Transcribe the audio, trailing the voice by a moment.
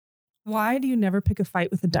Why do you never pick a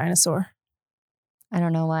fight with a dinosaur? I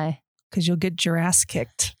don't know why. Because you'll get your ass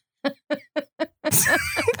kicked.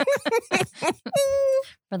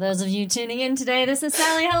 For those of you tuning in today, this is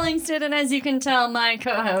Sally Hellingston, and as you can tell, my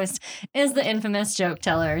co-host is the infamous joke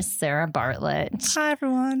teller, Sarah Bartlett. Hi,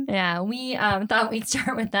 everyone. Yeah, we thought we'd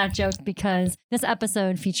start with that joke because this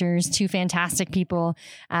episode features two fantastic people,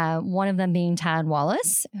 one of them being Tad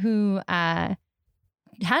Wallace, who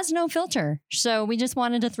has no filter. So we just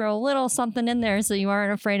wanted to throw a little something in there so you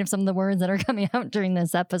aren't afraid of some of the words that are coming out during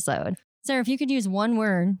this episode. Sarah, if you could use one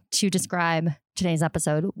word to describe today's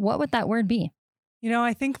episode, what would that word be? You know,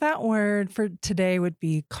 I think that word for today would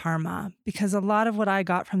be karma, because a lot of what I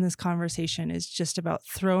got from this conversation is just about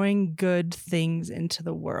throwing good things into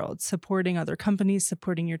the world, supporting other companies,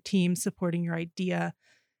 supporting your team, supporting your idea,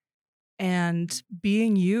 and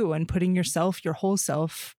being you and putting yourself, your whole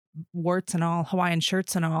self, warts and all, Hawaiian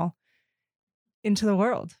shirts and all, into the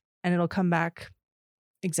world. And it'll come back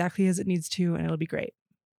exactly as it needs to, and it'll be great.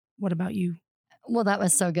 What about you? Well, that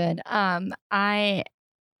was so good.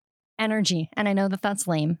 Energy. And I know that that's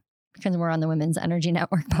lame because we're on the Women's Energy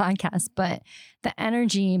Network podcast, but the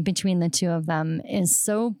energy between the two of them is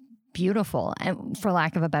so beautiful, and for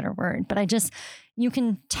lack of a better word. But you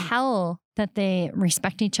can tell that they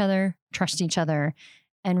respect each other, trust each other,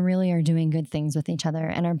 and really are doing good things with each other,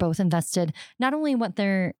 and are both invested not only what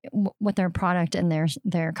their product and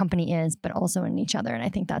their company is, but also in each other. And I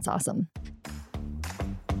think that's awesome.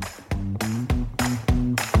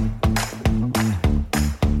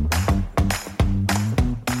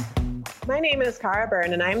 My name is Cara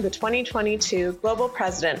Byrne, and I'm the 2022 Global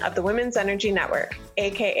President of the Women's Energy Network,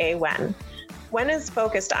 aka WEN. WEN is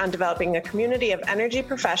focused on developing a community of energy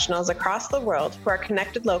professionals across the world who are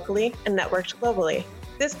connected locally and networked globally.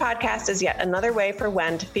 This podcast is yet another way for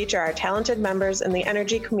WEN to feature our talented members in the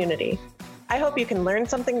energy community. I hope you can learn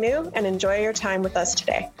something new and enjoy your time with us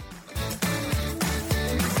today.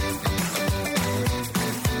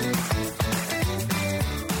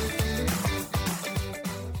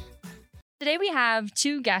 Today we have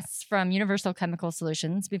two guests from Universal Chemical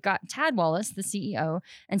Solutions. We've got Tad Wallace, the CEO,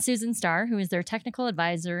 and Susan Starr, who is their technical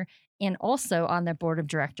advisor and also on their board of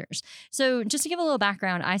directors. So just to give a little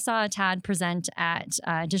background, I saw Tad present at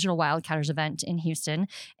Digital Wildcatters event in Houston,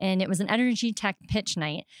 and it was an energy tech pitch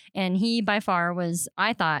night. And he by far was,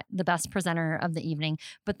 I thought, the best presenter of the evening.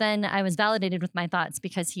 But then I was validated with my thoughts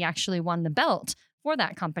because he actually won the belt for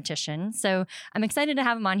that competition. So I'm excited to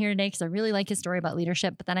have him on here today because I really like his story about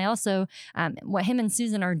leadership. But then I also, what him and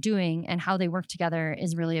Susan are doing and how they work together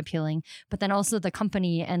is really appealing. But then also the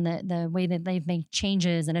company and the way that they've made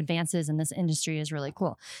changes and advances in this industry is really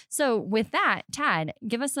cool. So with that, Tad,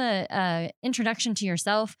 give us a introduction to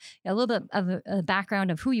yourself, a little bit of a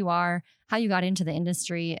background of who you are, how you got into the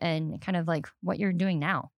industry, and kind of like what you're doing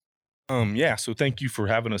now. So thank you for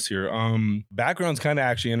having us here. Background's kind of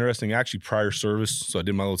actually interesting. Actually, prior service. So I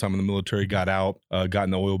did my little time in the military, got out, got in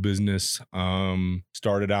the oil business,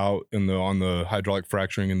 started out on the hydraulic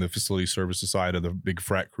fracturing and the facility services side of the big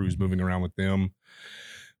frac crews, moving around with them.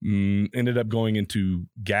 Ended up going into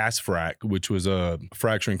gas frac, which was a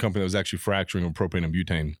fracturing company that was actually fracturing with propane and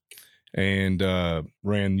butane. And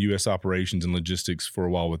ran U.S. operations and logistics for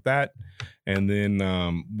a while with that. And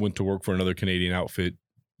then went to work for another Canadian outfit,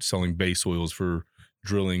 selling base oils for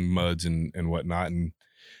drilling muds and whatnot. And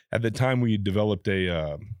at the time we developed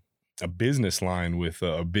a business line with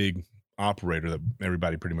a big operator that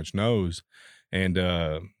everybody pretty much knows. And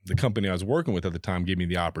the company I was working with at the time gave me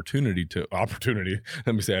the opportunity.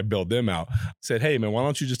 Let me say, I bailed them out. Said, hey man, why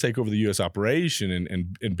don't you just take over the U.S. operation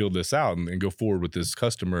and build this out and go forward with this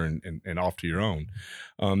customer and off to your own.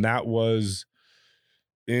 That was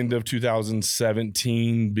end of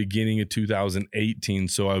 2017, beginning of 2018.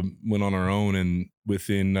 So I went on our own, and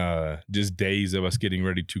within just days of us getting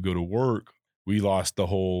ready to go to work, we lost the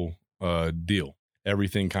whole deal.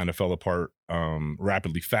 Everything kind of fell apart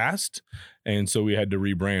rapidly fast. And so we had to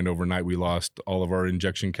rebrand overnight. We lost all of our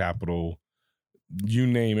injection capital. You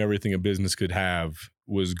name everything a business could have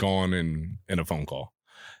was gone in a phone call.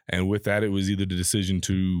 And with that, it was either the decision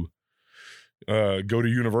to go to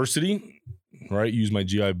university, right? Use my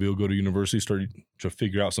GI Bill, go to university, start to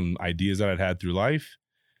figure out some ideas that I'd had through life,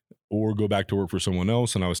 or go back to work for someone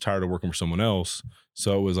else. And I was tired of working for someone else.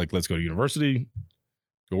 So it was like, let's go to university,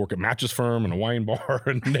 go work at Mattress Firm and a wine bar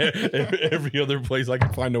and every other place I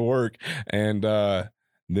could find to work. And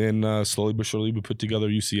then slowly but surely we put together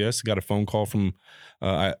UCS. Got a phone call from,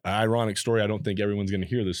 ironic story. I don't think everyone's going to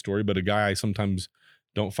hear this story, but a guy I sometimes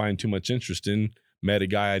don't find too much interest in met a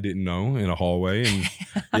guy I didn't know in a hallway,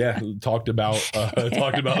 and talked about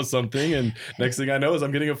something. And next thing I know is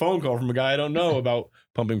I'm getting a phone call from a guy I don't know about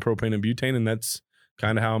pumping propane and butane. And that's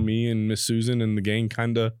kind of how me and Miss Susan and the gang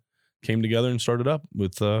kind of came together and started up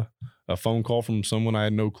with a phone call from someone I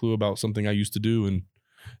had no clue about something I used to do. And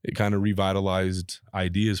it kind of revitalized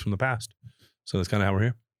ideas from the past. So that's kind of how we're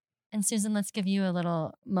here. And Susan, let's give you a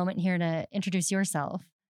little moment here to introduce yourself.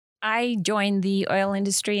 I joined the oil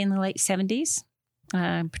industry in the late 70s,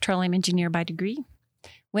 petroleum engineer by degree.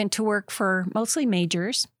 Went to work for mostly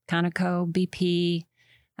majors, Conoco, BP.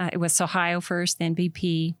 It was Ohio first, then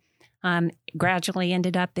BP. Gradually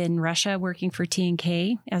ended up in Russia working for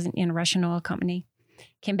T&K in a Russian oil company.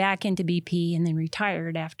 Came back into BP and then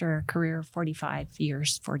retired after a career of 40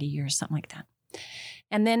 years, something like that.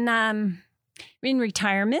 And then in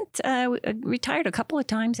retirement, retired a couple of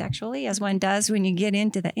times, actually, as one does when you get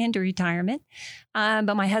into the end of retirement.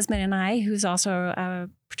 But my husband and I, who's also a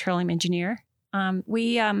petroleum engineer,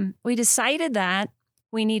 we decided that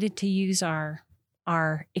we needed to use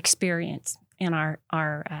our experience and our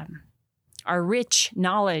rich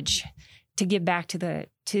knowledge to give back to the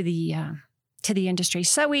industry.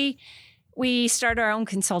 So we started our own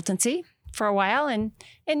consultancy for a while, and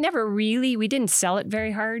it never really, we didn't sell it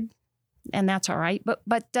very hard. And that's all right.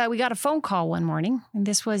 But we got a phone call one morning, and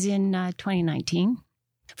this was in 2019,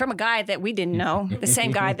 from a guy that we didn't know, the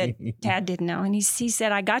same guy that Tad didn't know. And he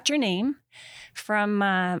said, I got your name from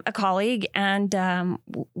a colleague, and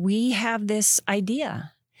we have this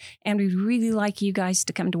idea. And we'd really like you guys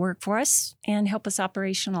to come to work for us and help us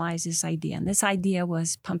operationalize this idea. And this idea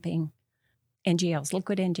was pumping NGLs,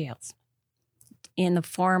 liquid NGLs, in the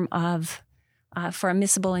form of for a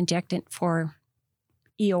miscible injectant for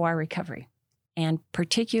EOR recovery, and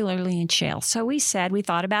particularly in shale. So we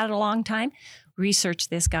thought about it a long time,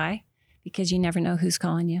 researched this guy, because you never know who's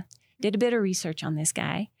calling you. Did a bit of research on this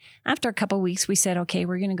guy. After a couple of weeks, we said, okay,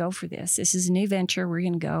 we're going to go for this. This is a new venture. We're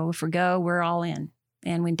going to go. If we go, we're all in.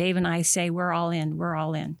 And when Dave and I say we're all in, we're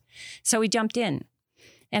all in. So we jumped in.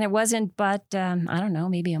 And it wasn't but, I don't know,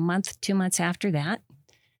 maybe a month, 2 months after that,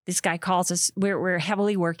 this guy calls us. We're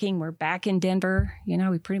heavily working. We're back in Denver.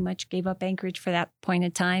 We pretty much gave up Anchorage for that point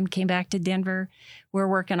in time, came back to Denver. We're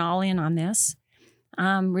working all in on this,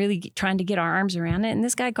 really trying to get our arms around it. And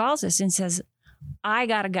this guy calls us and says, I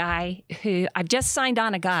got a guy I've just signed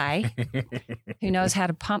on a guy who knows how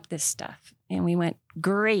to pump this stuff. And we went,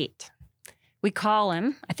 great. We call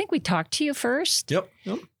him. I think we talked to you first. Yep.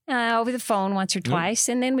 Over the phone once or twice.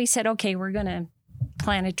 And then we said, okay, we're going to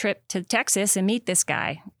plan a trip to Texas and meet this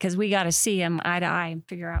guy, because we got to see him eye to eye and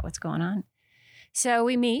figure out what's going on. So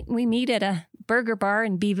we meet at a burger bar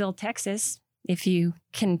in Beeville, Texas. If you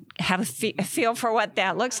can have a feel for what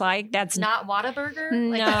that looks like, that's not Whataburger.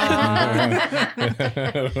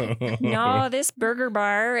 No, no. This burger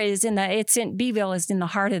bar is in Beeville, is in the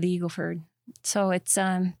heart of the Eagle Ford, so it's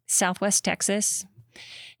Southwest Texas.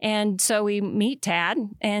 And so we meet Tad,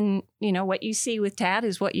 and what you see with Tad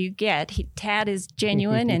is what you get. Tad is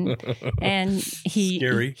genuine, and he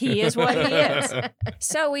is what he is.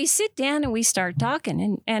 So we sit down and we start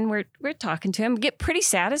talking, and we're talking to him. Get pretty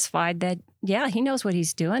satisfied that he knows what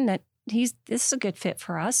he's doing. That this is a good fit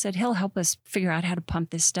for us. That he'll help us figure out how to pump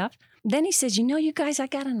this stuff. Then he says, you guys, I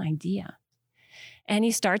got an idea, and he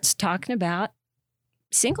starts talking about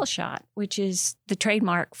single shot, which is the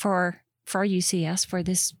trademark for UCS for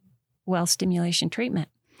this well stimulation treatment.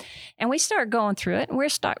 And we start going through it, and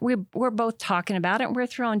we're both talking about it, and we're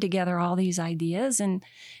throwing together all these ideas. And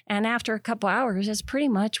after a couple hours, that's pretty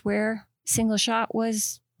much where single shot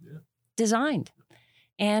was designed.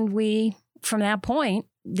 And from that point,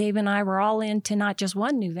 Dave and I were all into not just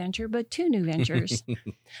one new venture, but two new ventures.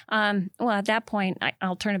 Well, at that point,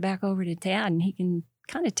 I'll turn it back over to Tad, and he can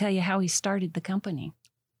kind of tell you how he started the company.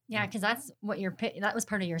 Yeah, because that's what that was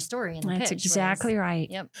part of your story in the That's pitch. exactly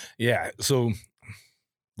right. Yep. Yeah. So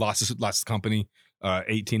lost the company,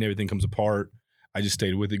 18, everything comes apart. I just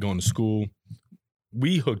stayed with it, going to school.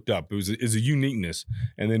 We hooked up. It was a uniqueness.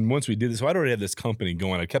 And then once we did this, so I'd already had this company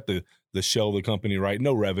going. I kept the shell of the company, right?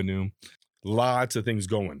 No revenue, lots of things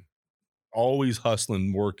going, always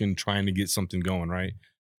hustling, working, trying to get something going, right?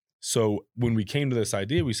 So when we came to this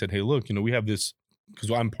idea, we said, hey, look, we have this, because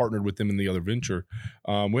I'm partnered with them in the other venture.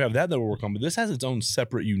 We have that we're working on, but this has its own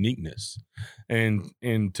separate uniqueness. And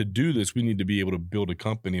to do this, we need to be able to build a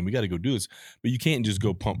company, and we got to go do this. But you can't just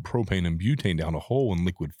go pump propane and butane down a hole in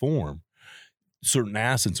liquid form. Certain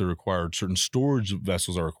assets are required. Certain storage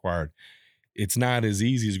vessels are required. It's not as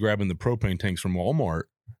easy as grabbing the propane tanks from Walmart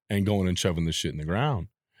and going and shoving the shit in the ground.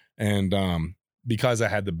 And because I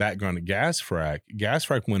had the background at gas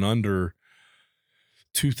frac went under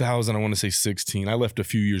 2000, I want to say 16. I left a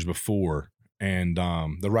few years before, and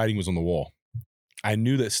the writing was on the wall. I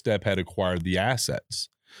knew that STEP had acquired the assets.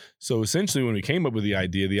 So essentially, when we came up with the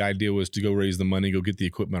idea was to go raise the money, go get the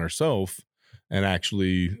equipment ourselves, and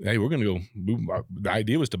actually, hey, we're going to go. The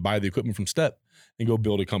idea was to buy the equipment from STEP and go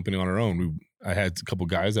build a company on our own. I had a couple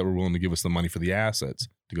guys that were willing to give us the money for the assets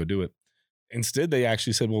to go do it. Instead, they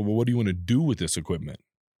actually said, well, what do you want to do with this equipment?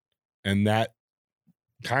 And that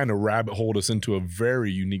kind of rabbit holed us into a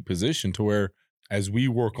very unique position to where, as we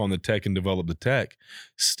work on the tech and develop the tech,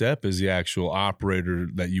 STEP is the actual operator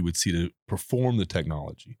that you would see to perform the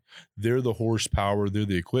technology. They're the horsepower, they're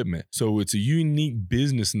the equipment. So it's a unique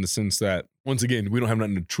business in the sense that, once again, we don't have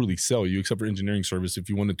nothing to truly sell you except for engineering service if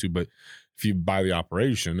you wanted to, but if you buy the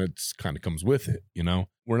operation, it's kind of comes with it, you know?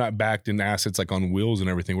 We're not backed in assets like on wheels and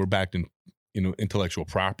everything. We're backed in, intellectual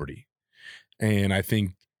property. And I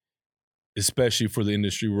think, especially for the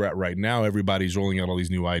industry we're at right now, everybody's rolling out all these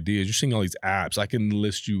new ideas. You're seeing all these apps. I can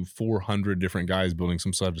list you 400 different guys building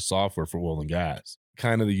some sort of software for oil and gas.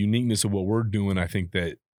 Kind of the uniqueness of what we're doing, I think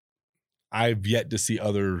that I've yet to see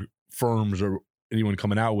other firms or anyone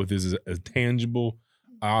coming out with is a tangible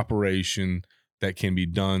operation that can be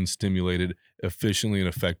done, stimulated efficiently and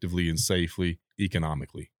effectively and safely,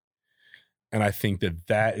 economically. And I think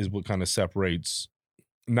that is what kind of separates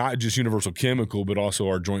not just Universal Chemical, but also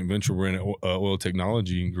our joint venture we're in, Oil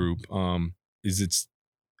Technology Group, is it's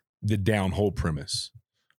the downhole premise,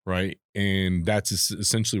 right? And that's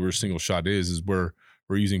essentially where Single Shot is where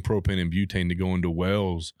we're using propane and butane to go into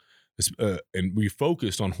wells. And we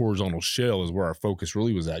focused on horizontal shale is where our focus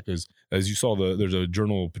really was at, because as you saw, there's a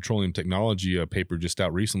Journal of Petroleum Technology paper just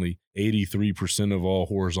out recently. 83% of all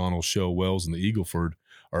horizontal shale wells in the Eagle Ford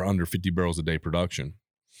are under 50 barrels a day production.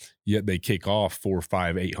 Yet they kick off 400,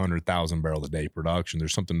 500, 800,000 barrel a day production.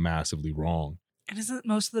 There's something massively wrong. And isn't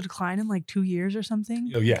most of the decline in like 2 years or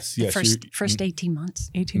something? Oh, yes. First 18 months.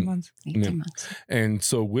 18 months. 18 months. And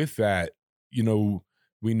so with that, we know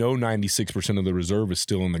 96% of the reserve is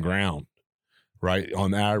still in the ground, right?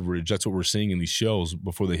 On average, that's what we're seeing in these shales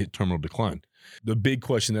before they hit terminal decline. The big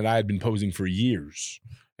question that I had been posing for years,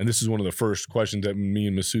 and this is one of the first questions that me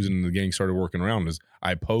and Miss Susan and the gang started working around, is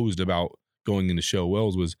I posed about going into shale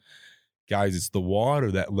wells was, guys, it's the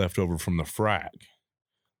water that left over from the frack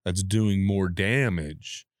that's doing more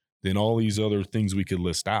damage than all these other things we could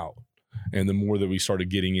list out. And the more that we started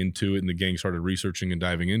getting into it and the gang started researching and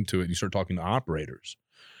diving into it, and you start talking to operators,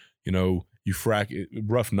 you frack it,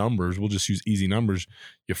 rough numbers, we'll just use easy numbers.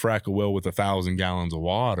 You frack a well with 1,000 gallons of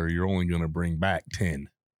water, you're only going to bring back 10.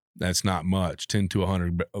 That's not much. 10 to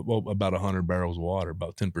 100, about 100 barrels of water,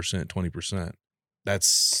 about 10%, 20%.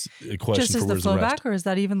 That's a question just as the flow back, or is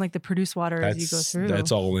that even like the produced water as you go through?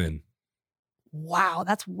 That's all in. Wow,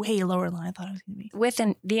 that's way lower than I thought it was going to be. With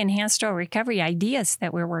the enhanced oil recovery ideas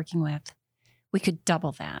that we're working with, we could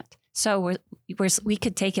double that. So we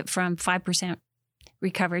could take it from 5%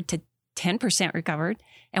 recovered to 10% recovered,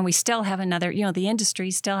 and we still have another, the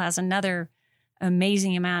industry still has another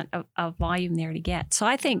amazing amount of volume there to get. So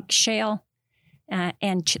I think shale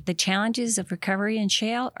and the challenges of recovery in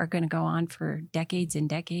shale are going to go on for decades and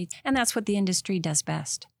decades. And that's what the industry does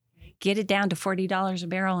best. Get it down to $40 a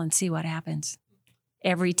barrel and see what happens.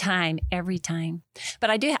 Every time. But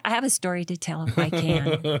I have a story to tell if I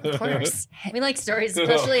can. Of course. We like stories,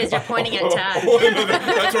 especially as you're pointing at Tad.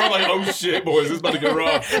 That's where I'm like, oh shit, boys, it's about to get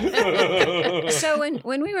rough. So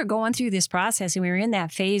when we were going through this process and we were in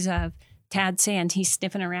that phase of Tad saying he's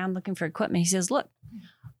sniffing around looking for equipment, he says, look,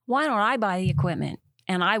 why don't I buy the equipment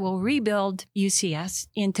and I will rebuild UCS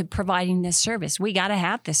into providing this service? We got to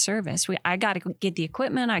have this service. I got to get the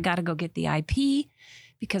equipment. I got to go get the IP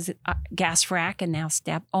because Gas Frac and now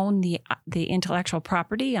STEP own the intellectual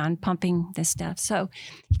property on pumping this stuff. So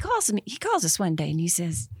he calls us one day and he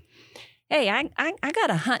says, hey, I got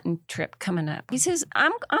a hunting trip coming up. He says,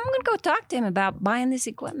 I'm going to go talk to him about buying this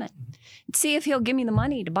equipment and see if he'll give me the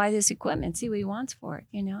money to buy this equipment, see what he wants for it,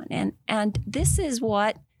 And this is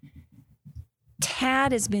what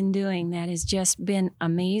Tad has been doing that has just been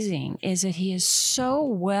amazing, is that he is so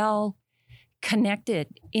well connected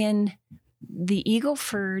in the Eagle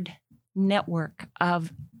Ford network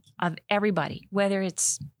of everybody, whether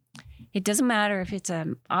it doesn't matter if it's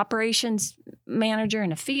an operations manager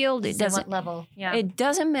in a field. It doesn't what level. Yeah. It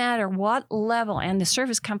doesn't matter what level, and the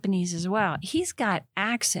service companies as well. He's got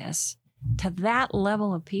access to that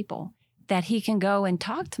level of people that he can go and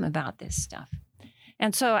talk to them about this stuff.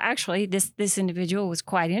 And so actually this individual was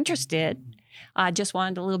quite interested I just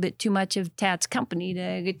wanted a little bit too much of Tad's company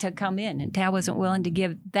to come in, and Tad wasn't willing to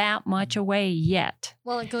give that much away yet.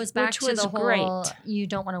 Well, it goes back Which to was the whole, great. You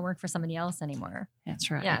don't want to work for somebody else anymore.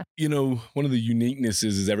 That's right. Yeah. You know, one of the uniquenesses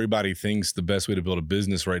is everybody thinks the best way to build a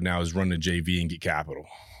business right now is run a JV and get capital.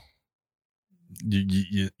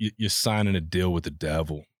 You're signing a deal with the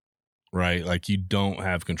devil, right? Like you don't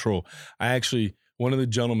have control. One of the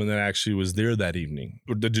gentlemen that actually was there that evening,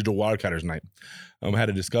 or the Digital Wildcatters night, had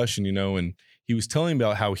a discussion, and he was telling me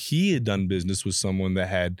about how he had done business with someone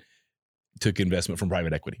that took investment from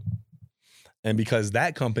private equity. And because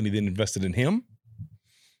that company then invested in him,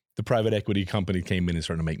 the private equity company came in and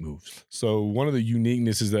started to make moves. So one of the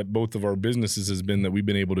uniquenesses that both of our businesses has been that we've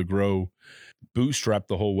been able to grow bootstrap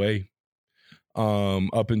the whole way,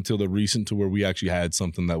 up until the recent to where we actually had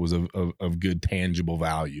something that was of good tangible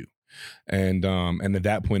value. And at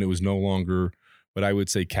that point, it was no longer what I would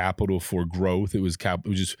say capital for growth. It was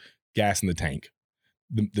just gas in the tank.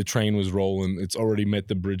 The train was rolling. It's already met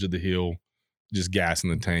the bridge of the hill, just gas in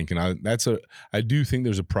the tank. And I do think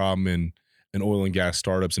there's a problem in oil and gas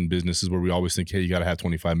startups and businesses where we always think, hey, you got to have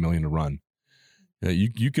 25 million to run.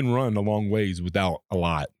 You can run a long ways without a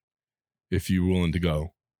lot if you're willing to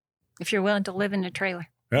go. If you're willing to live in a trailer.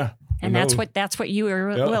 Yeah. And that's what you were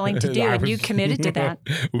willing to do, and you committed to that.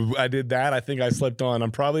 I did that. I think I slept on. I'm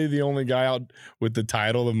probably the only guy out with the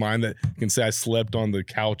title of mine that can say I slept on the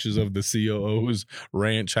couches of the COO's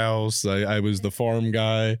ranch house. I was the farm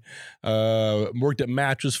guy. Worked at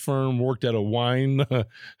mattress firm. Worked at a wine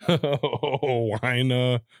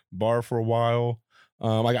bar for a while.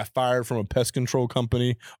 I got fired from a pest control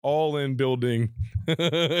company, all in building. And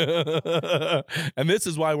this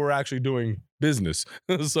is why we're actually doing business.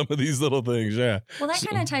 Some of these little things. Yeah. Well, that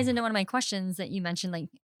kind of ties into one of my questions that you mentioned, like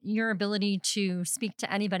your ability to speak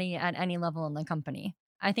to anybody at any level in the company.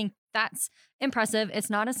 I think that's impressive. It's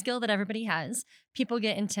not a skill that everybody has. People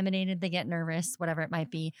get intimidated, they get nervous, whatever it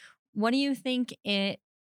might be. What do you think it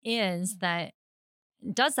is that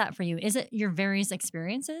does that for you? Is it your various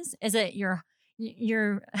experiences? Is it you're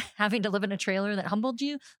having to live in a trailer that humbled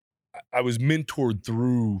you? I was mentored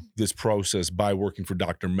through this process by working for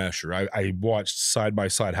Dr. Mesher. I watched side by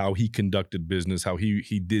side how he conducted business, how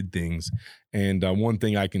he did things. And one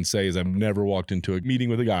thing I can say is I've never walked into a meeting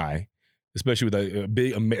with a guy, especially with a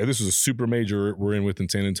big, this was a super major we're in with in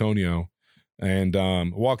San Antonio, and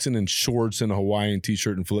walks in shorts and a Hawaiian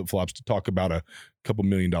t-shirt and flip-flops to talk about a couple $1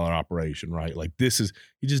 million operation, right? Like he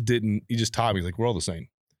just taught me, like, we're all the same.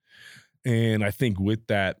 And I think with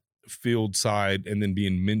that field side and then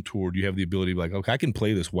being mentored, you have the ability to be like, okay, I can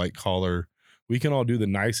play this white collar. We can all do the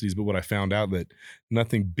niceties. But what I found out that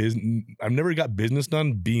I've never got business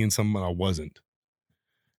done being someone I wasn't.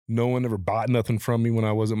 No one ever bought nothing from me when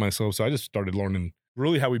I wasn't myself. So I just started learning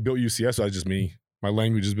really how we built UCS. So I was just me. My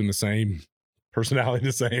language has been the same, personality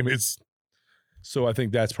the same. So I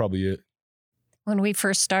think that's probably it. When we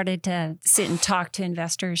first started to sit and talk to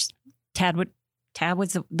investors, Tad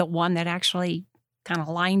was the one that actually kind of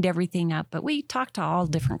lined everything up. But we talked to all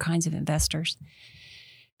different kinds of investors.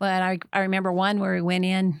 But I remember one where we went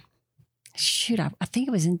in. Shoot, I think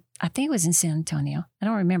it was in San Antonio. I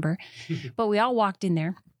don't remember, but we all walked in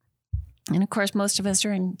there, and of course, most of us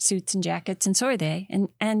are in suits and jackets, and so are they.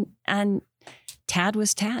 And Tad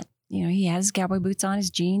was Tad. He had his cowboy boots on, his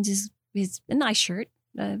jeans, his a nice shirt,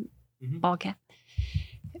 ball cap.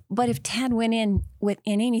 But if Tad went in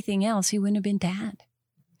anything else, he wouldn't have been Tad.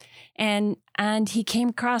 And he came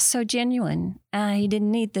across so genuine. He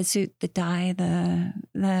didn't need the suit, the tie,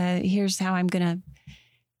 the here's how I'm going to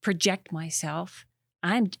project myself.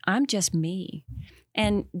 I'm just me.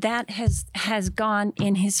 And that has gone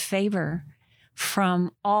in his favor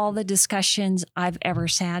from all the discussions I've ever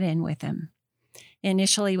sat in with him.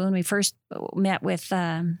 Initially, when we first met with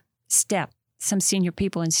Step, some senior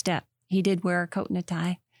people in Step, he did wear a coat and a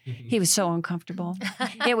tie. He was so uncomfortable.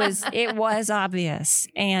 It was obvious.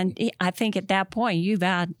 And I think at that point, you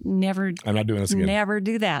vowed never. I'm not doing this again. Never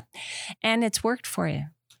do that. And it's worked for you.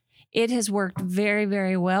 It has worked very,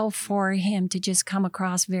 very well for him to just come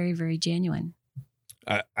across very, very genuine.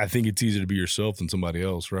 I think it's easier to be yourself than somebody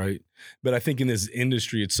else, right? But I think in this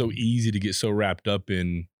industry, it's so easy to get so wrapped up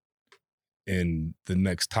in the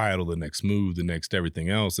next title, the next move, the next everything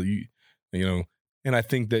else that you know. And I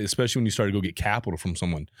think that especially when you start to go get capital from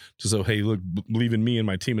someone to say, hey, look, believe in me and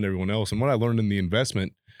my team and everyone else. And what I learned in the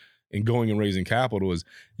investment and going and raising capital is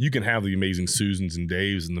you can have the amazing Susans and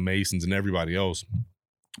Daves and the Masons and everybody else.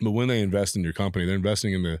 But when they invest in your company, they're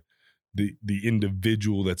investing in the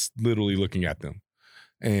individual that's literally looking at them.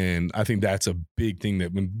 And I think that's a big thing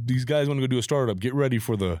that when these guys want to go do a startup, get ready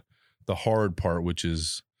for the hard part, which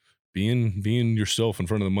is being yourself in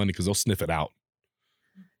front of the money, because they'll sniff it out.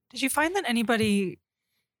 Did you find that anybody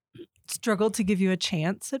struggled to give you a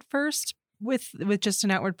chance at first with just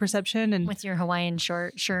an outward perception and With your Hawaiian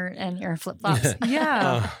short shirt and your flip flops.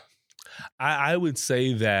 yeah. I would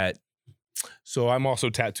say that. So I'm also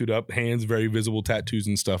tattooed up, hands, very visible tattoos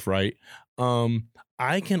and stuff, right?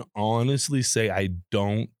 I can honestly say I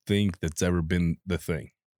don't think that's ever been the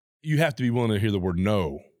thing. You have to be willing to hear the word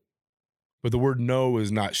no. But the word no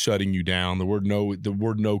is not shutting you down. The word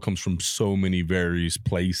no comes from so many various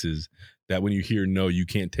places that when you hear no, you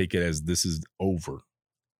can't take it as this is over.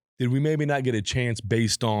 Did we maybe not get a chance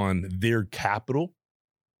based on their capital?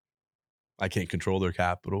 I can't control their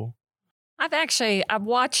capital. I've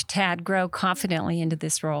watched Tad grow confidently into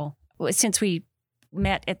this role since we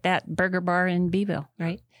met at that burger bar in Beeville,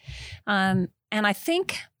 right? And I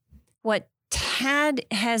think what Tad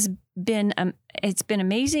has been, it's been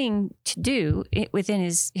amazing to do within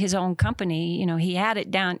his own company. You know, he had it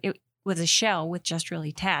down with a shell with just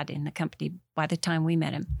really Tad in the company by the time we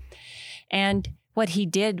met him. And what he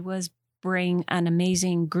did was bring an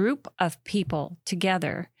amazing group of people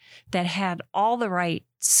together that had all the right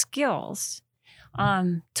skills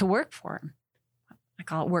to work for him. I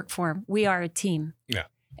call it work for him. We are a team. Yeah.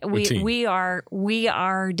 We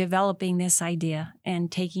are developing this idea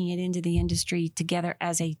and taking it into the industry together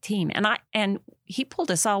as a team. And he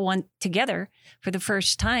pulled us all together for the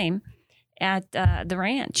first time at the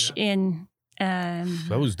ranch in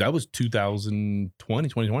that was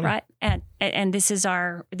 2020. Right. And this is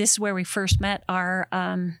where we first met our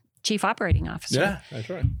chief operating officer. Yeah, that's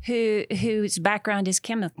right. Whose background is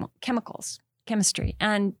chemistry.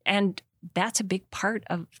 And that's a big part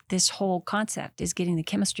of this whole concept, is getting the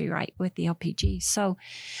chemistry right with the LPG. So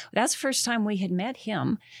that's the first time we had met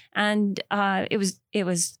him. And it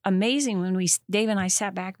was amazing when Dave and I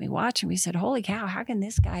sat back and we watched and we said, holy cow, how can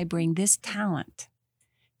this guy bring this talent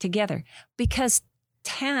together? Because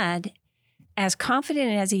Tad, as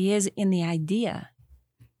confident as he is in the idea,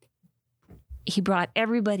 he brought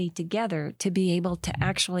everybody together to be able to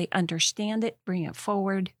actually understand it, bring it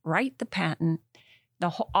forward, write the patent, the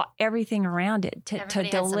whole, everything around it to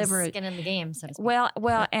deliver it. Skin in the game, so to speak.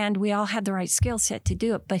 Well, and we all had the right skill set to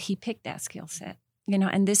do it, but he picked that skill set, you know,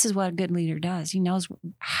 and this is what a good leader does. He knows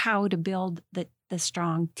how to build the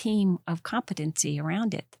strong team of competency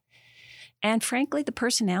around it. And frankly, the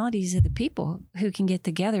personalities of the people who can get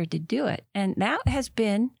together to do it. And that has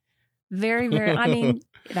been very, very, I mean,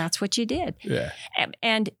 that's what you did. Yeah.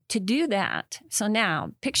 And to do that, so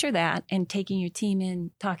now picture that and taking your team in,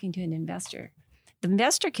 talking to an investor. The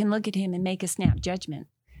investor can look at him and make a snap judgment.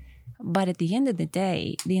 But at the end of the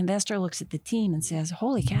day, the investor looks at the team and says,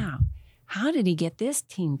 holy cow, how did he get this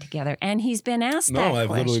team together? And he's been asked that I've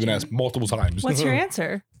question. literally been asked multiple times. What's your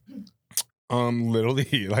answer?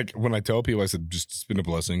 Literally, like when I tell people, I said, just it's been a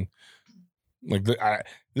blessing. Like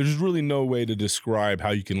there's really no way to describe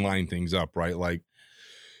how you can line things up, right? Like,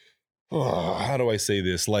 how do I say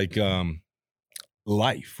this? Like,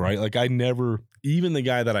 life, right? Like even the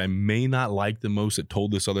guy that I may not like the most that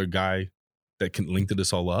told this other guy that linked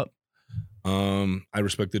this all up, I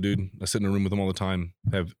respect the dude. I sit in a room with him all the time.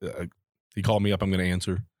 He called me up, I'm going to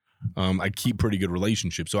answer. I keep pretty good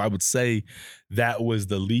relationships. So I would say that was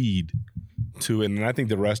the lead to it. And I think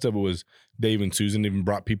the rest of it was Dave and Susan even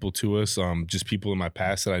brought people to us, just people in my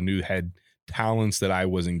past that I knew had talents that I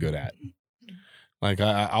wasn't good at. Like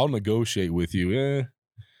I'll negotiate with you,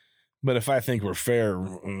 but if I think we're fair,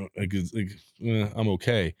 I'm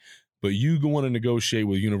okay. But you go on to negotiate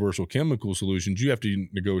with Universal Chemical Solutions, you have to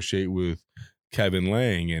negotiate with Kevin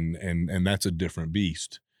Lang, and that's a different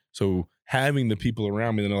beast. So having the people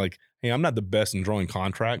around me that are like, hey, I'm not the best in drawing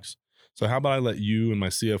contracts. So how about I let you and my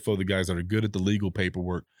CFO, the guys that are good at the legal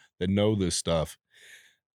paperwork, that know this stuff,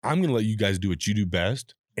 I'm going to let you guys do what you do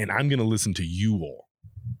best, and I'm going to listen to you all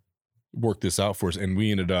work this out for us. And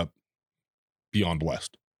we ended up beyond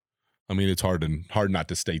blessed. I mean, it's hard not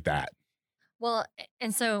to state that. Well,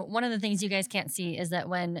 and so one of the things you guys can't see is that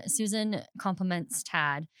when Susan compliments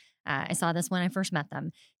Tad, I saw this when I first met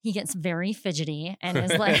them, he gets very fidgety and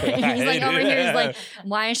is like, he's like over here, he's like,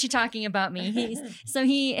 why is she talking about me? So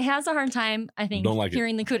he has a hard time, I think,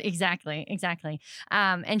 hearing the kudos. Exactly.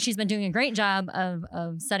 And she's been doing a great job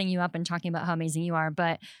of setting you up and talking about how amazing you are.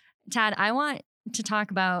 But Tad, I want to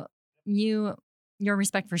talk about your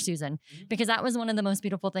respect for Susan, because that was one of the most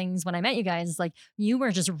beautiful things when I met you guys. Like, you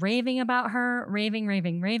were just raving about her, raving.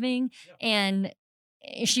 Yeah. And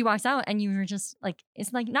she walks out and you were just like,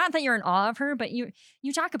 it's like, not that you're in awe of her, but you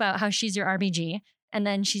talk about how she's your RBG and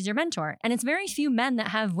then she's your mentor. And it's very few men that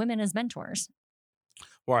have women as mentors.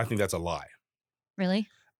 Well, I think that's a lie. Really?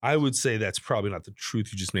 I would say that's probably not the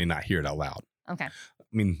truth. You just may not hear it out loud. Okay. I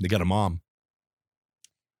mean, they got a mom,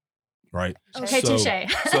 right? Okay, So- touche.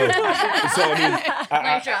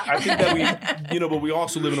 I think that we, but we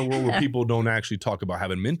also live in a world where people don't actually talk about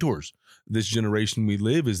having mentors. This generation we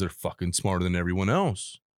live is they're fucking smarter than everyone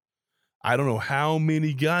else. I don't know how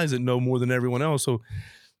many guys that know more than everyone else. So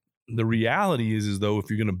the reality is though, if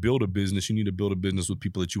you're going to build a business, you need to build a business with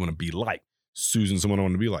people that you want to be like. Susan, someone I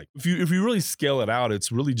want to be like. If you really scale it out,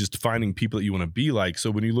 it's really just finding people that you want to be like.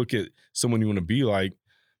 So when you look at someone you want to be like,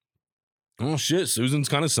 oh shit, Susan's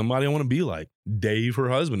kind of somebody I want to be like. Dave, her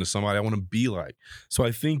husband, is somebody I want to be like. So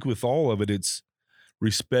I think with all of it, it's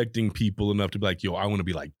respecting people enough to be like, yo, I want to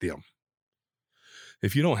be like them.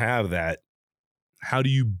 If you don't have that, how do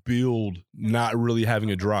you build not really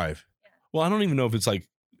having a drive? Well, I don't even know if it's like,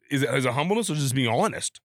 is it humbleness or just being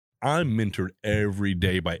honest? I'm mentored every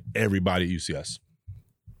day by everybody at UCS.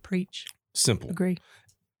 Preach. Simple. Agree.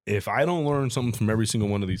 If I don't learn something from every single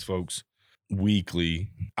one of these folks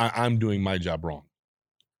weekly, I'm doing my job wrong,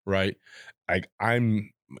 right?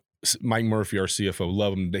 I'm Mike Murphy, our CFO,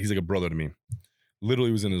 love him. He's like a brother to me.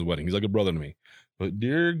 Literally was in his wedding. He's like a brother to me. But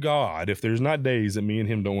dear God, if there's not days that me and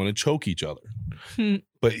him don't want to choke each other,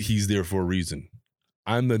 but he's there for a reason.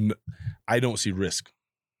 I don't see risk.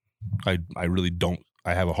 I really don't.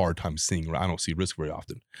 I have a hard time seeing. I don't see risk very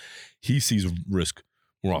often. He sees risk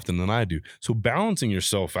more often than I do. So balancing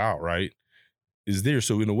yourself out, right, is there.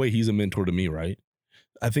 So in a way, he's a mentor to me, right?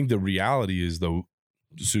 I think the reality is, though,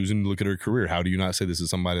 Susan, look at her career. How do you not say this is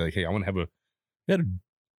somebody like, hey, I want to have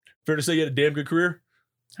fair to say you had a damn good career?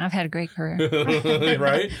 I've had a great career.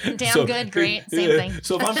 Right? Damn good, great, same thing.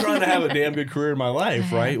 So if I'm trying to have a damn good career in my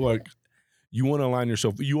life, right, like you want to align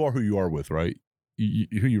yourself. You are who you are with, right? Who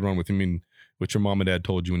you run with. I mean, what your mom and dad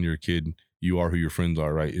told you when you were a kid, you are who your friends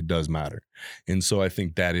are, right? It does matter. And so I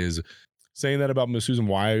think that is saying that about Miss Susan.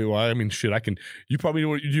 Why? I mean, shit, you probably do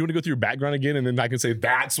you want to go through your background again? And then I can say,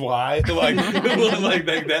 that's why. Like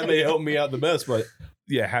that may help me out the best. But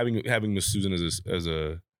yeah, having Miss Susan as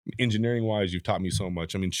a engineering wise, you've taught me so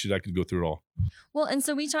much. I mean, shit, I could go through it all. Well, and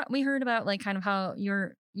so we heard about like kind of how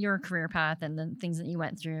your career path and the things that you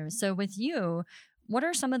went through. So with you, what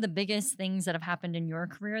are some of the biggest things that have happened in your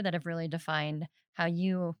career that have really defined how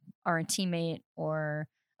you are a teammate or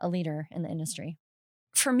a leader in the industry?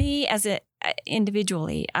 For me, as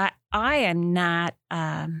individually, I am not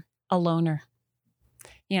a loner.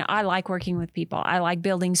 I like working with people. I like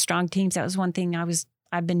building strong teams. That was one thing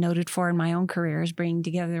I've been noted for in my own career, is bringing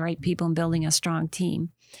together the right people and building a strong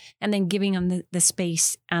team, and then giving them the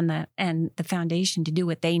space and the foundation to do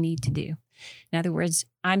what they need to do. In other words,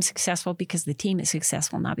 I'm successful because the team is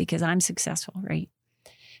successful, not because I'm successful, right?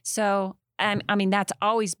 So, I mean, that's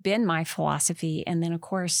always been my philosophy. And then, of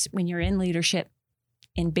course, when you're in leadership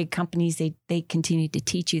in big companies, they continue to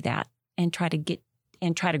teach you that and try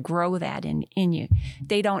to grow that in you.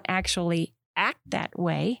 They don't actually act that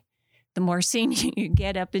way. The more senior you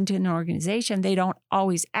get up into an organization, they don't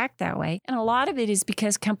always act that way. And a lot of it is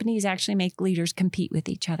because companies actually make leaders compete with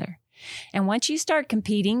each other. And once you start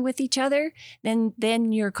competing with each other,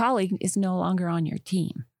 then your colleague is no longer on your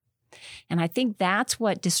team. And I think that's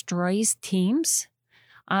what destroys teams,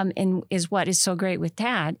 and is what is so great with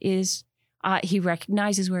Tad is he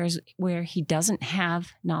recognizes where he doesn't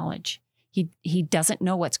have knowledge. He doesn't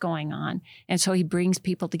know what's going on. And so he brings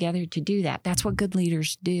people together to do that. That's what good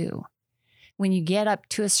leaders do. When you get up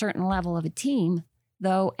to a certain level of a team,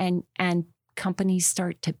 though, and companies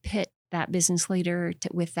start to pit that business leader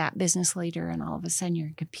with that business leader, and all of a sudden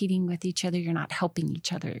you're competing with each other. You're not helping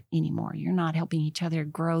each other anymore. You're not helping each other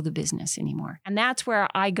grow the business anymore. And that's where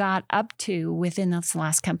I got up to within this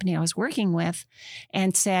last company I was working with,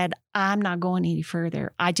 and said, I'm not going any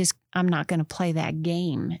further. I'm not going to play that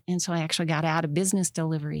game. And so I actually got out of business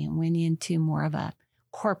delivery and went into more of a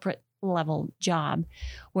corporate level job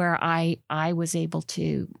where I was able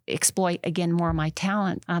to exploit, again, more of my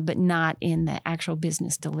talent, but not in the actual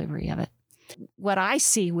business delivery of it. What I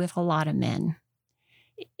see with a lot of men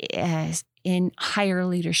in higher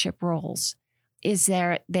leadership roles is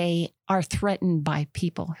that they are threatened by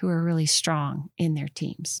people who are really strong in their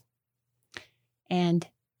teams. And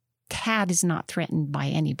Tad is not threatened by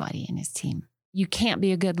anybody in his team. You can't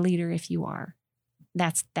be a good leader if you are.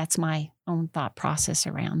 That's my own thought process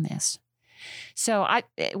around this. So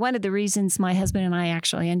one of the reasons my husband and I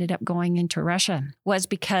actually ended up going into Russia was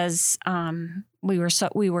because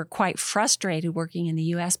we were quite frustrated working in the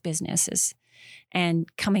U.S. businesses and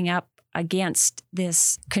coming up against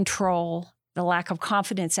this control the lack of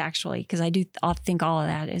confidence, actually, because I think all of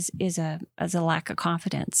that is a lack of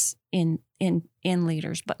confidence in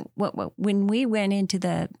leaders. But when we went into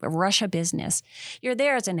the Russia business, you're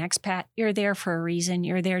there as an expat. You're there for a reason.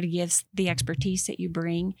 You're there to give the expertise that you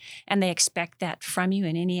bring, and they expect that from you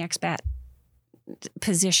in any expat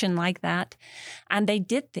position like that. And they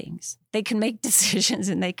did things. They can make decisions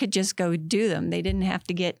and they could just go do them. They didn't have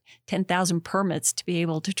to get 10,000 permits to be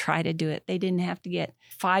able to try to do it. They didn't have to get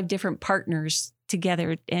 5 different partners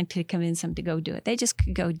together and to convince them to go do it. They just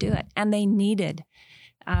could go do it. And they needed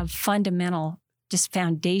a fundamental, just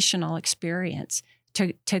foundational experience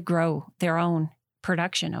to grow their own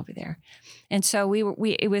production over there. And so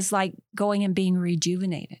it was like going and being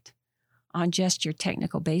rejuvenated on just your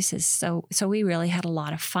technical basis. So we really had a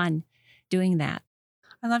lot of fun doing that.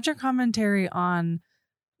 I loved your commentary on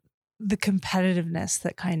the competitiveness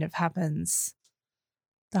that kind of happens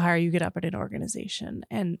the higher you get up at an organization.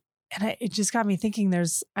 And it just got me thinking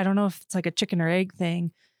I don't know if it's like a chicken or egg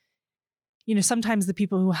thing. You know, sometimes the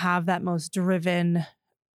people who have that most driven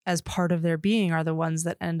as part of their being are the ones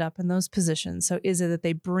that end up in those positions. So is it that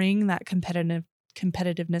they bring that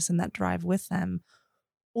competitiveness and that drive with them?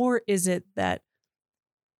 Or is it that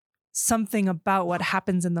something about what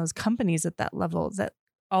happens in those companies at that level that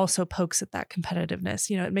also pokes at that competitiveness?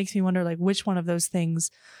 You know, it makes me wonder, like, which one of those things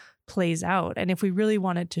plays out? And if we really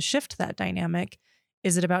wanted to shift that dynamic,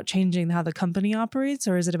 is it about changing how the company operates,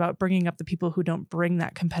 or is it about bringing up the people who don't bring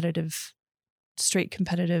that straight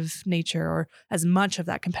competitive nature or as much of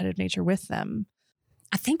that competitive nature with them?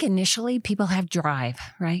 I think initially people have drive,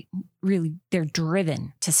 right? Really, they're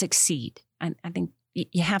driven to succeed. I think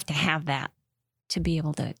you have to have that to be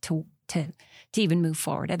able to even move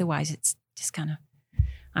forward. Otherwise, it's just kind of,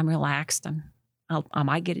 I'm relaxed. I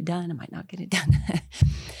might get it done. I might not get it done.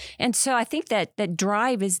 And so I think that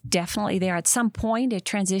drive is definitely there. At some point, it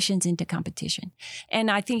transitions into competition. And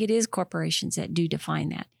I think it is corporations that do define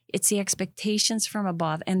that. It's the expectations from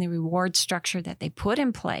above and the reward structure that they put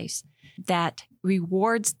in place that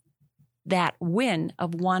rewards that win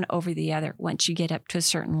of one over the other once you get up to a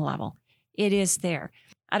certain level. It is there.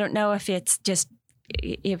 I don't know if it's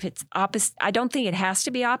opposite. I don't think it has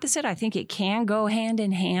to be opposite. I think it can go hand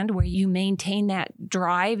in hand where you maintain that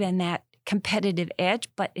drive and that competitive edge,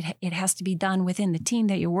 but it has to be done within the team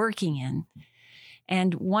that you're working in.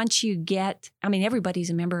 And once you everybody's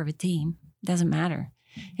a member of a team. Doesn't matter.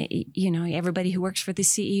 You know, everybody who works for the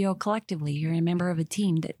CEO collectively, you're a member of a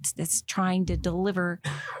team that's trying to deliver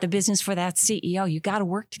the business for that CEO. You got to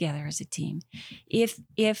work together as a team.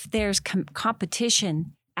 If there's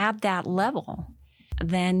competition at that level,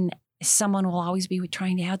 then someone will always be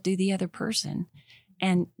trying to outdo the other person.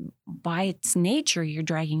 And by its nature, you're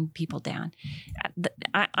dragging people down.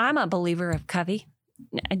 I'm a believer of Covey.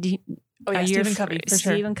 Oh, yeah, Stephen Covey, for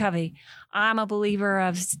sure. Stephen Covey. I'm a believer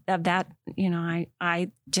of that. You know,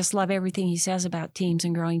 I just love everything he says about teams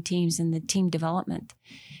and growing teams and the team development.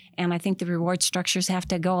 And I think the reward structures have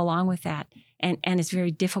to go along with that. And it's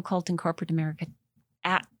very difficult in corporate America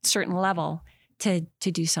at a certain level to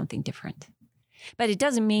do something different. But it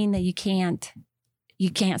doesn't mean that you can't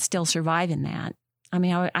still survive in that. I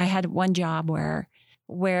mean, I had one job where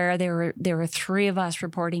there were 3 of us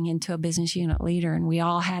reporting into a business unit leader, and we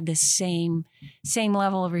all had the same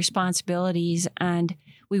level of responsibilities, and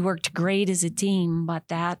we worked great as a team, but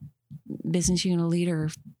that business unit leader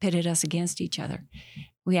pitted us against each other.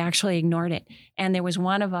 We actually ignored it. And there was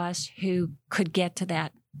one of us who could get to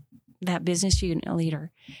that business unit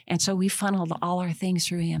leader. And so we funneled all our things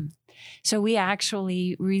through him. So we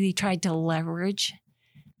actually really tried to leverage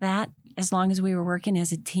that as long as we were working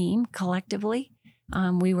as a team collectively.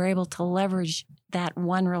 We were able to leverage that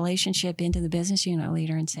one relationship into the business unit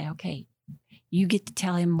leader and say, okay, you get to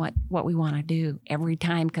tell him what we want to do every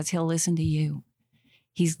time because he'll listen to you.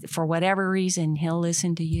 For whatever reason, he'll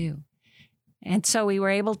listen to you. And so we were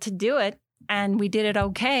able to do it, and we did it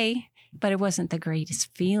okay, but it wasn't the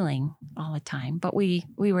greatest feeling all the time. But we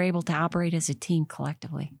were able to operate as a team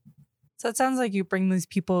collectively. So it sounds like you bring these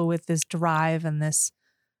people with this drive and this,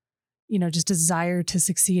 you know, just desire to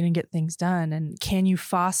succeed and get things done. And can you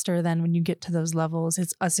foster then when you get to those levels,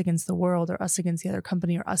 it's us against the world or us against the other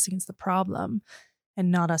company or us against the problem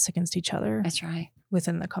and not us against each other. That's right.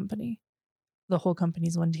 Within the company. The whole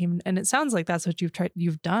company's one team. And it sounds like that's what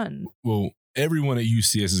you've done. Well, everyone at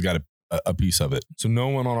UCS has got a piece of it. So no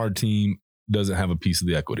one on our team doesn't have a piece of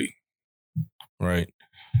the equity, right?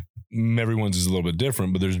 Everyone's is a little bit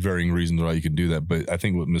different, but there's varying reasons why you can do that. But I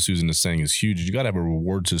think what Ms. Susan is saying is huge. You got to have a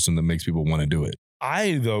reward system that makes people want to do it.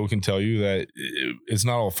 I, though, can tell you that it's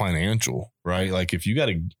not all financial. right? Like if you got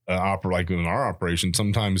to operate like in our operation,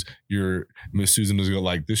 sometimes your Miss Susan doesn't go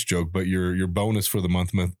like this joke, but your bonus for the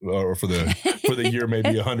month or for the year may be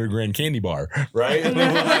 $100,000 candy bar, right?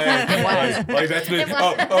 like that's been,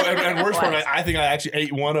 and worst part, I think I actually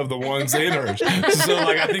ate one of the ones in hers, so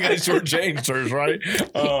like I think I shortchanged hers, right?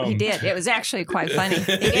 You did. It was actually quite funny.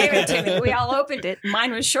 He gave it to me. We all opened it.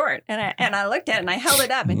 Mine was short, and I looked at it and I held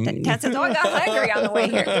it up, and Tad says, "Oh, I got hungry on the way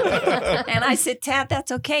here," and I said, "Tad,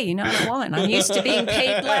 that's okay. You know, I'm a woman. I'm used to being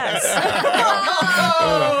paid less."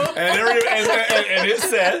 and it's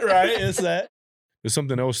that, right? It's that. There's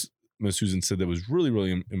something else Ms. Susan said that was really,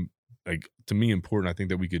 really, like to me important. I think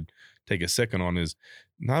that we could take a second on is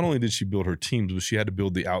not only did she build her teams, but she had to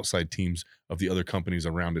build the outside teams of the other companies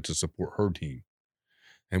around it to support her team.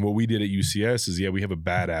 And what we did at UCS is, we have a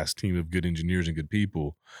badass team of good engineers and good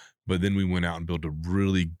people, but then we went out and built a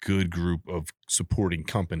really good group of supporting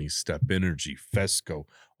companies, Step Energy, Fesco,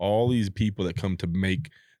 all these people that come to make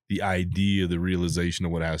the idea, the realization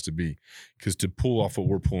of what it has to be. Because to pull off what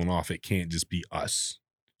we're pulling off, it can't just be us.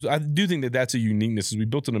 So I do think that that's a uniqueness. Is we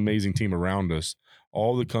built an amazing team around us.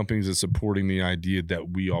 All the companies that supporting the idea that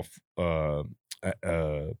we all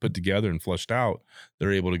put together and fleshed out,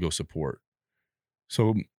 they're able to go support.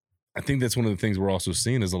 So I think that's one of the things we're also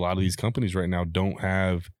seeing is a lot of these companies right now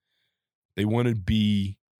they want to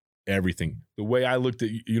be everything. The way I looked at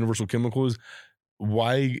Universal Chemical is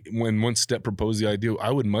why, when one Step proposed the idea,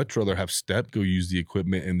 I would much rather have Step go use the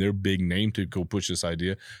equipment and their big name to go push this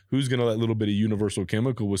idea. Who's going to let a little bit of Universal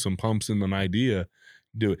Chemical with some pumps and an idea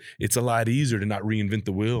do it? It's a lot easier to not reinvent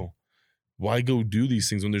the wheel. Why go do these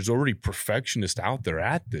things when there's already perfectionists out there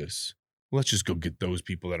at this? Let's just go get those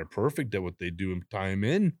people that are perfect at what they do and tie them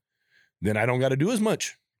in. Then I don't got to do as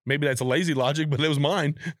much. Maybe that's a lazy logic, but it was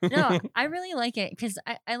mine. No, I really like it because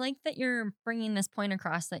I like that you're bringing this point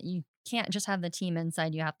across that you can't just have the team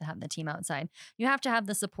inside. You have to have the team outside. You have to have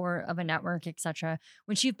the support of a network, etc.,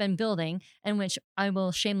 which you've been building and which I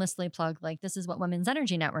will shamelessly plug. Like this is what Women's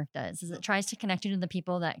Energy Network does, is it tries to connect you to the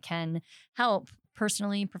people that can help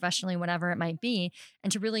personally, professionally, whatever it might be,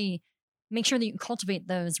 and to really make sure that you cultivate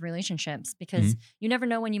those relationships because you never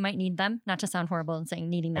know when you might need them, not to sound horrible and saying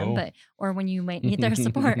needing them, or when you might need their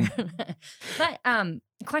support. But the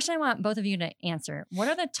question I want both of you to answer, what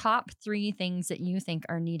are the top 3 things that you think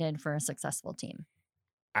are needed for a successful team?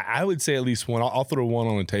 I would say at least one. I'll throw one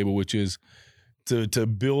on the table, which is to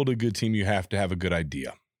build a good team, you have to have a good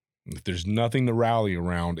idea. If there's nothing to rally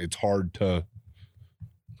around, it's hard to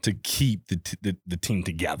keep the team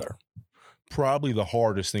together. Probably the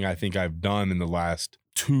hardest thing I think I've done in the last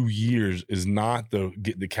 2 years is not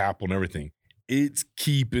get the capital and everything. It's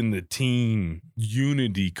keeping the team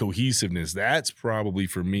unity, cohesiveness. That's probably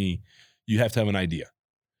for me. You have to have an idea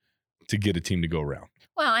to get a team to go around.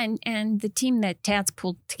 Well, and the team that Tad's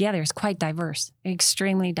pulled together is quite diverse,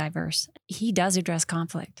 extremely diverse. He does address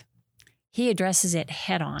conflict. He addresses it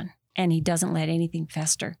head on, and he doesn't let anything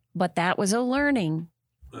fester. But that was a learning.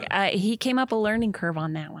 He came up a learning curve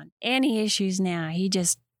on that one. Any issues now, he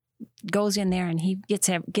just goes in there and he gets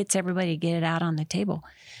everybody to get it out on the table,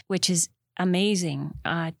 which is amazing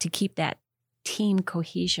to keep that team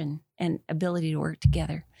cohesion and ability to work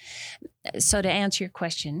together. So to answer your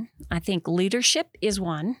question, I think leadership is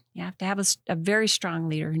one. You have to have a very strong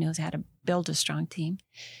leader who knows how to build a strong team.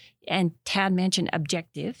 And Tad mentioned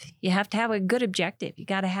objective. You have to have a good objective. You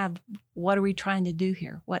got to have, what are we trying to do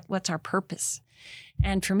here? What's our purpose?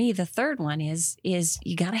 And for me, the third one is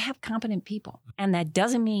you got to have competent people. And that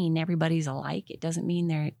doesn't mean everybody's alike. It doesn't mean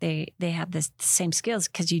they have the same skills,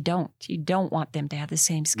 because you don't want them to have the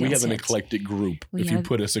same skills. We have an eclectic group. You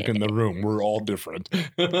put us in the room, we're all different.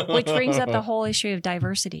 Which brings up the whole issue of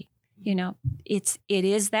diversity. You know, it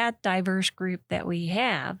is that diverse group that we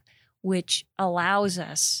have, which allows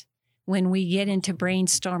us, when we get into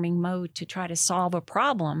brainstorming mode to try to solve a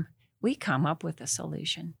problem, we come up with a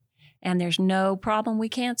solution. And there's no problem we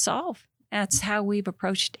can't solve. That's how we've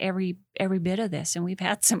approached every bit of this. And we've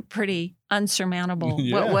had some pretty unsurmountable,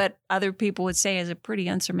 what other people would say is a pretty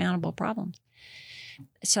unsurmountable problem.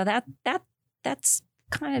 So that's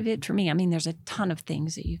kind of it for me. I mean, there's a ton of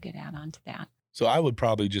things that you could add on to that. So I would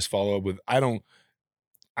probably just follow up with,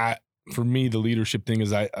 for me, the leadership thing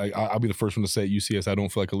is I'll be the first one to say at UCS, I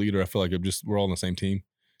don't feel like a leader. I feel like we're all on the same team.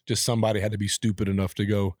 Just somebody had to be stupid enough to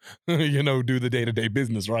go, do the day-to-day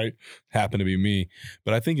business, right? Happened to be me.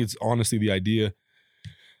 But I think it's honestly the idea,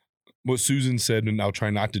 what Susan said, and I'll try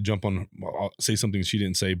not to I'll say something she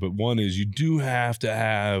didn't say, but one is you do have to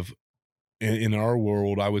have, in our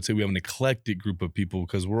world, I would say we have an eclectic group of people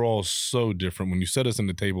because we're all so different. When you set us on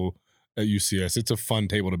the table, at UCS. It's a fun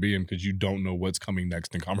table to be in because you don't know what's coming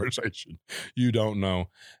next in conversation. You don't know.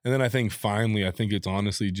 And then I think finally, it's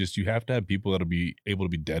honestly just you have to have people that'll be able to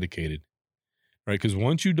be dedicated, right? Because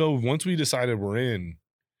once we decided we're in,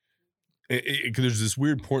 there's this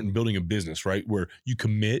weird point in building a business, right? Where you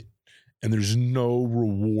commit and there's no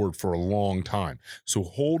reward for a long time. So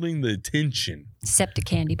holding the attention. Except a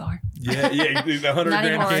candy bar. Yeah, the 100 Not grand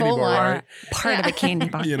even candy full bar, right? Part of a candy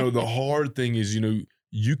bar. The hard thing is,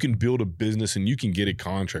 you can build a business and you can get a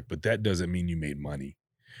contract, but that doesn't mean you made money.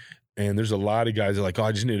 And there's a lot of guys that are like, oh,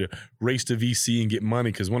 I just need to race to VC and get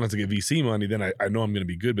money because once I get VC money, then I know I'm going to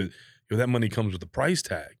be good. But that money comes with a price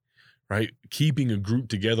tag, right? Keeping a group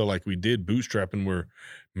together like we did, bootstrapping, where,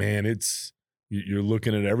 man, you're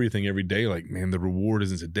looking at everything every day like, man, the reward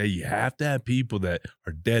isn't today. You have to have people that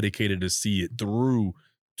are dedicated to see it through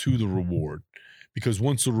to the reward. Because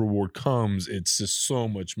once the reward comes, it's just so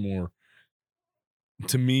much more.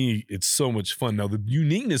 To me, it's so much fun. Now, the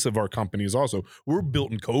uniqueness of our company is also we're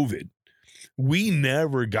built in COVID. We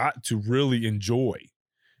never got to really enjoy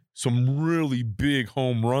some really big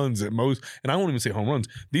home runs at most. And I won't even say home runs.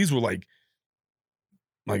 These were like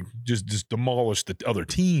just demolish the other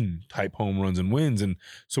team type home runs and wins. And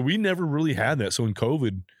so we never really had that. So in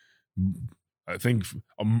COVID, I think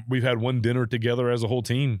we've had one dinner together as a whole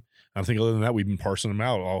team. I think other than that, we've been parsing them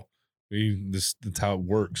out. That's how it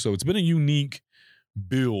works. So it's been a unique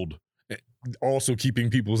build, also keeping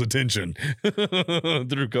people's attention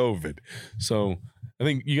through COVID. So I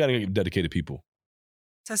think you got to get dedicated people.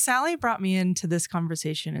 So Sally brought me into this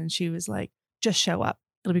conversation and she was like, just show up.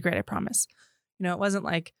 It'll be great. I promise. It wasn't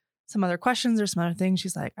like some other questions or some other things.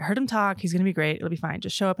 She's like, I heard him talk. He's going to be great. It'll be fine.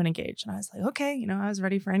 Just show up and engage. And I was like, okay, I was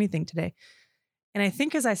ready for anything today. And I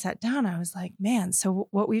think as I sat down, I was like, man, so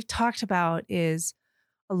what we've talked about is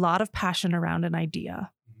a lot of passion around an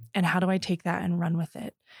idea. And how do I take that and run with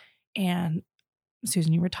it? And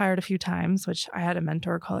Susan, you retired a few times, which I had a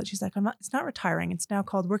mentor call it. She's like, it's not retiring. It's now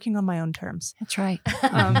called working on my own terms. That's right.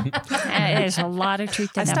 There's a lot of truth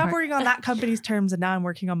to that. I stopped working on that company's terms and now I'm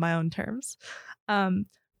working on my own terms.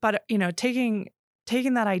 But taking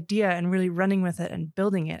that idea and really running with it and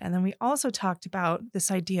building it. And then we also talked about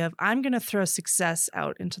this idea of I'm going to throw success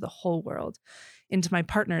out into the whole world, into my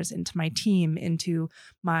partners, into my team, into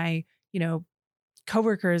my,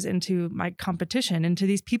 coworkers, into my competition, into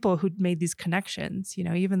these people who'd made these connections,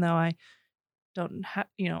 even though I don't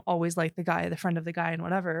always like the friend of the guy and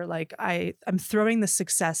whatever, like I'm throwing the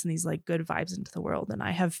success and these like good vibes into the world. And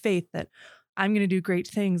I have faith that I'm going to do great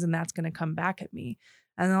things and that's going to come back at me.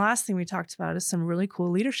 And the last thing we talked about is some really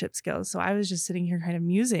cool leadership skills. So I was just sitting here kind of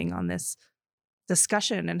musing on this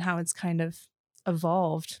discussion and how it's kind of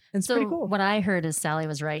evolved. And it's pretty cool. What I heard is Sally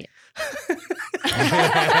was right.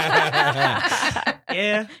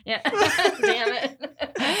 Yeah. Damn it.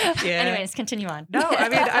 Yeah. Anyways, continue on. No, I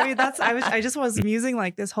mean I just was musing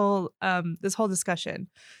like this whole discussion.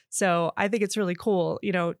 So I think it's really cool.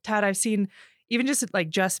 Tad, I've seen even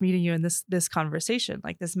just meeting you in this conversation,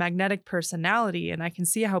 like this magnetic personality, and I can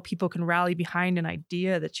see how people can rally behind an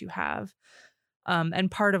idea that you have. And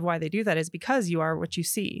part of why they do that is because you are what you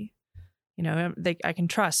see. I can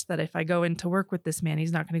trust that if I go in to work with this man,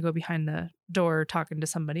 he's not going to go behind the door talking to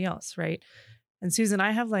somebody else, right? And Susan, I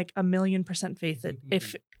have like 1,000,000% faith that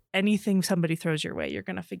if anything somebody throws your way, you're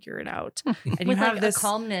going to figure it out. And with you have like this a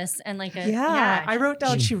calmness and like a I wrote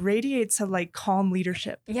down she radiates a like calm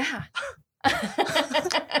leadership. Yeah.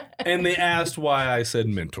 And they asked why I said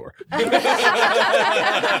mentor. It's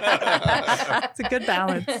a good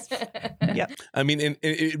balance. Yep. I mean, and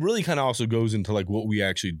it really kind of also goes into like what we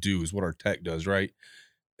actually do is what our tech does, right?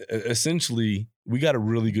 Essentially, we got a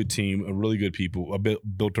really good team, a really good people,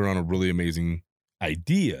 built around a really amazing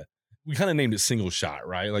idea. We kind of named it single shot,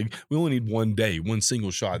 right? Like we only need one day, one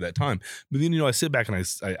single shot at that time. But then, I sit back and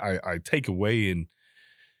I take away, and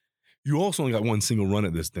you also only got one single run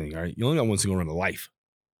at this thing, right? You only got one single run of life.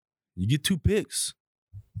 You get 2 picks.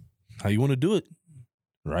 How you want to do it,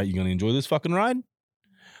 right? You going to enjoy this fucking ride?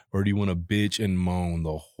 Or do you want to bitch and moan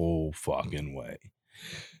the whole fucking way?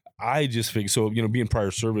 I just think, so, being prior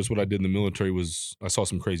service, what I did in the military was I saw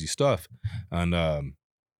some crazy stuff. And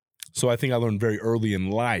so I think I learned very early in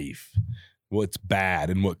life what's bad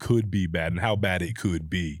and what could be bad and how bad it could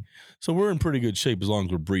be. So we're in pretty good shape as long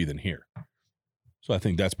as we're breathing here. So I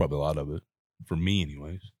think that's probably a lot of it, for me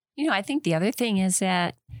anyways. I think the other thing is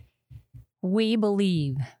that we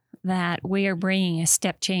believe that we are bringing a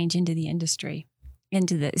step change into the industry,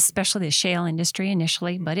 especially the shale industry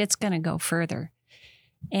initially, but it's going to go further.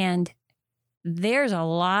 And there's a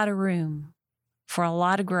lot of room for a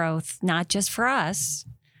lot of growth, not just for us,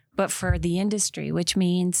 but for the industry, which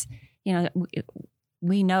means,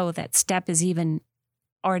 we know that STEP has even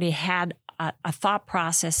already had a thought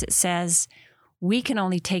process that says we can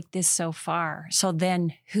only take this so far. So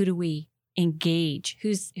then who do we engage?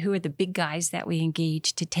 Who are the big guys that we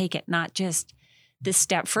engage to take it not just this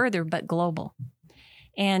step further, but global?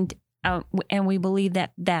 And we believe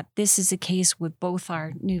that this is the case with both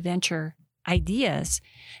our new venture ideas,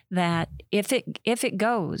 that if it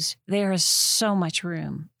goes, there is so much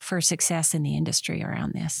room for success in the industry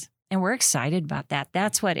around this. And we're excited about that.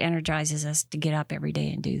 That's what energizes us to get up every day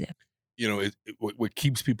and do this. You know, what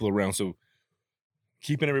keeps people around. So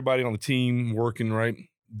keeping everybody on the team working, right?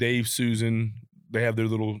 Dave, Susan, they have their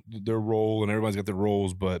role, and everybody's got their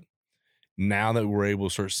roles. But now that we're able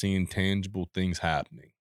to start seeing tangible things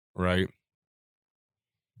happening, right?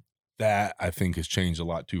 That I think has changed a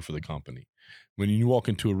lot too for the company. When you walk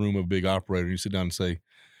into a room of a big operator, you sit down and say,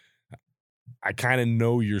 I kind of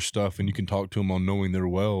know your stuff, and you can talk to them on knowing their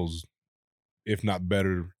wells, if not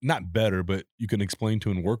better, but you can explain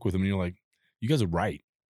to and work with them. And you're like, you guys are right.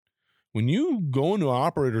 When you go into an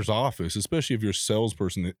operator's office, especially if you're a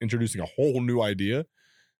salesperson introducing a whole new idea,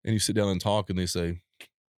 and you sit down and talk and they say,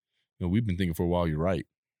 you know, we've been thinking for a while, you're right.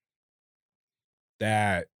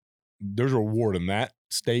 That there's a reward in that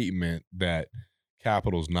statement that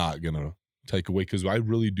capital's not going to take away. Because I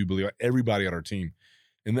really do believe everybody on our team,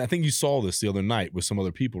 and I think you saw this the other night with some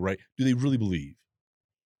other people, right? Do they really believe?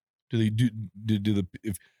 Do they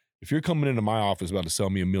if you're coming into my office about to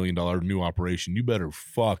sell me $1 million new operation, you better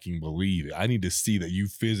fucking believe it. I need to see that you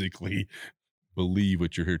physically believe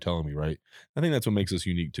what you're here telling me, right? I think that's what makes us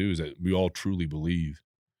unique too, is that we all truly believe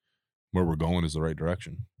where we're going is the right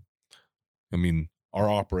direction. I mean, our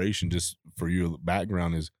operation, just for your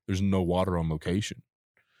background, is there's no water on location,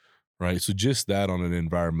 right? So just that on an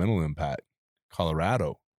environmental impact,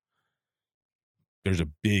 Colorado, there's a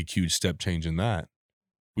big, huge step change in that.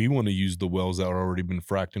 We want to use the wells that are already been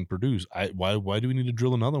fracked and produced. Why do we need to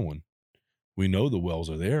drill another one? We know the wells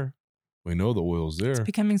are there. We know the oil's there. It's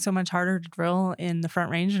becoming so much harder to drill in the Front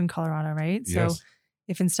Range in Colorado, right? Yes. So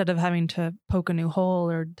if instead of having to poke a new hole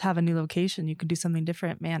or have a new location, you could do something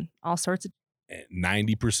different, man, all sorts of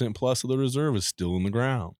 90% plus of the reserve is still in the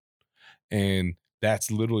ground. And that's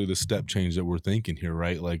literally the step change that we're thinking here,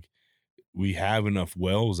 right? Like, we have enough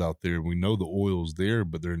wells out there. We know the oil's there,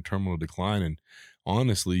 but they're in terminal decline. And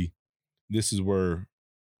honestly, this is where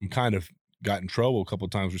I'm kind of got in trouble a couple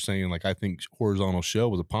of times for saying, like, I think horizontal shale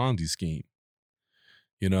was a Ponzi scheme.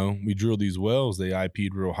 You know, we drilled these wells, they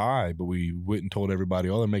IP'd real high, but we went and told everybody,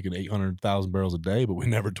 oh, they're making 800,000 barrels a day, but we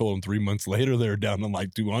never told them 3 months later they're down to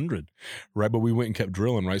like 200, right? But we went and kept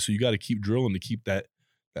drilling, right? So you got to keep drilling to keep that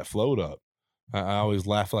float up. I always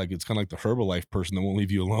laugh, like it's kind of like the Herbalife person that won't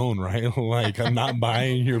leave you alone, right? Like, I'm not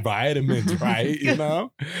buying your vitamins, right? You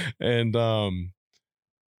know? And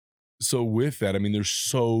so with that, I mean, there's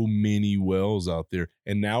so many wells out there.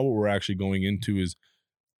 And now what we're actually going into is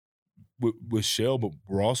with shale, but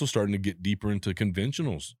we're also starting to get deeper into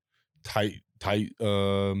conventionals, tight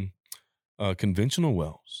conventional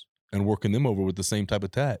wells, and working them over with the same type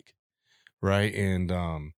of tech, right?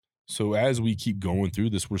 And so as we keep going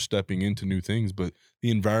through this, we're stepping into new things, but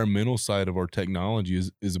the environmental side of our technology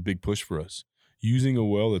is a big push for us. Using a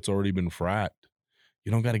well that's already been fracked,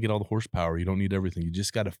 you don't got to get all the horsepower. You don't need everything. You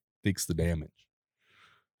just got to fix the damage.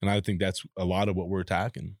 And I think that's a lot of what we're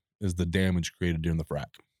attacking, is the damage created during the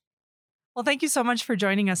frack. Well, thank you so much for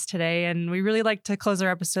joining us today. And we really like to close our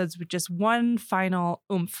episodes with just one final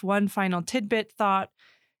oomph, one final tidbit, thought,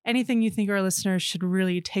 anything you think our listeners should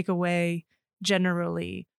really take away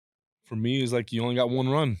generally. For me, is like, you only got one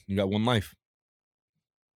run. You got one life.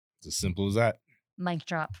 It's as simple as that. Mic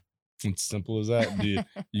drop. It's simple as that.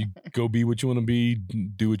 You go be what you want to be,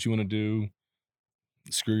 do what you want to do,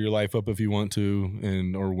 screw your life up if you want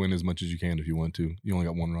to, or win as much as you can if you want to. You only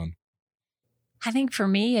got one run. I think for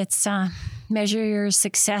me, it's measure your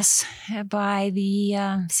success by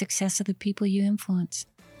the success of the people you influence.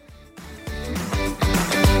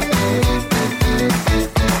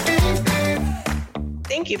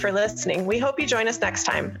 Thank you for listening. We hope you join us next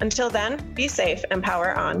time. Until then, be safe and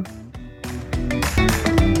power on.